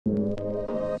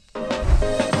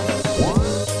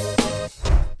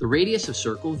radius of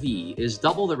circle V is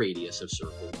double the radius of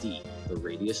circle D. The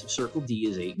radius of circle D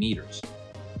is 8 meters.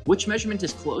 Which measurement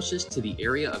is closest to the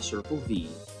area of circle V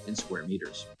in square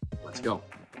meters? Let's go.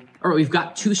 All right, we've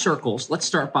got two circles. Let's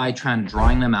start by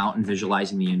drawing them out and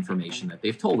visualizing the information that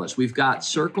they've told us. We've got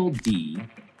circle D,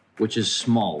 which is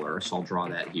smaller, so I'll draw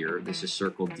that here. This is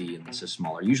circle D and this is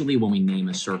smaller. Usually when we name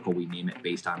a circle, we name it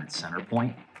based on its center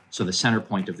point. So the center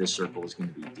point of this circle is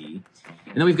going to be D.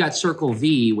 And then we've got circle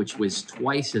V, which was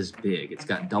twice as big. It's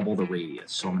got double the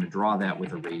radius. So I'm going to draw that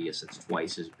with a radius that's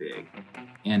twice as big.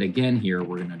 And again here,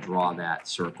 we're going to draw that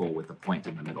circle with a point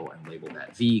in the middle and label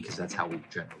that V, because that's how we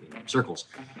generally name circles.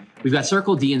 We've got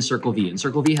circle D and circle V, and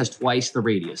circle V has twice the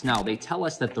radius. Now, they tell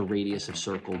us that the radius of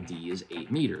circle D is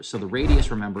 8 meters. So the radius,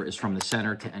 remember, is from the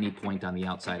center to any point on the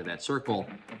outside of that circle.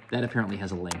 That apparently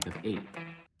has a length of 8.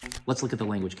 Let's look at the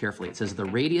language carefully. It says the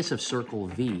radius of circle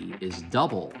V is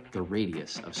double the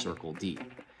radius of circle D.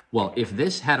 Well, if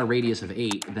this had a radius of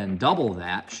 8, then double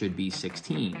that should be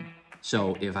 16.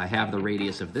 So if I have the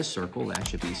radius of this circle, that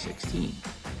should be 16.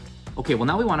 Okay, well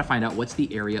now we want to find out what's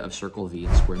the area of circle V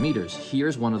in square meters.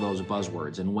 Here's one of those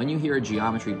buzzwords. And when you hear a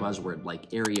geometry buzzword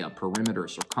like area, perimeter,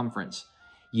 circumference,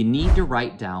 you need to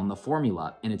write down the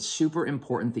formula, and it's super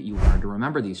important that you learn to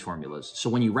remember these formulas. So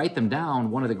when you write them down,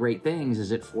 one of the great things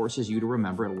is it forces you to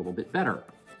remember it a little bit better.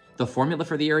 The formula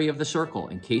for the area of the circle,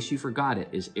 in case you forgot it,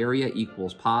 is area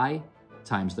equals pi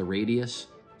times the radius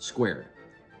squared.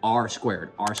 R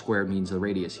squared. R squared means the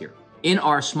radius here. In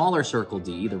our smaller circle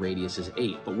D, the radius is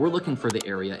 8, but we're looking for the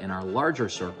area in our larger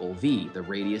circle V. The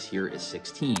radius here is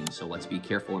 16, so let's be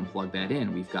careful and plug that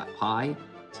in. We've got pi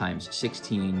times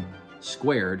 16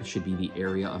 squared should be the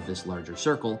area of this larger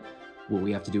circle. What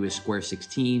we have to do is square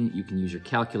 16. You can use your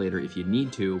calculator if you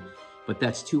need to, but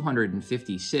that's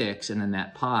 256, and then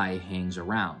that pi hangs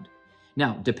around.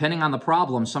 Now, depending on the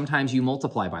problem, sometimes you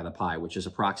multiply by the pi, which is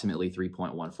approximately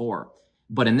 3.14.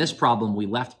 But in this problem, we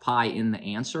left pi in the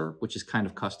answer, which is kind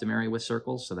of customary with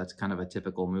circles, so that's kind of a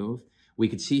typical move. We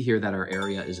could see here that our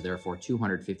area is therefore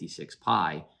 256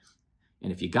 pi,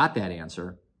 and if you got that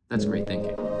answer, that's great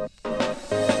thinking.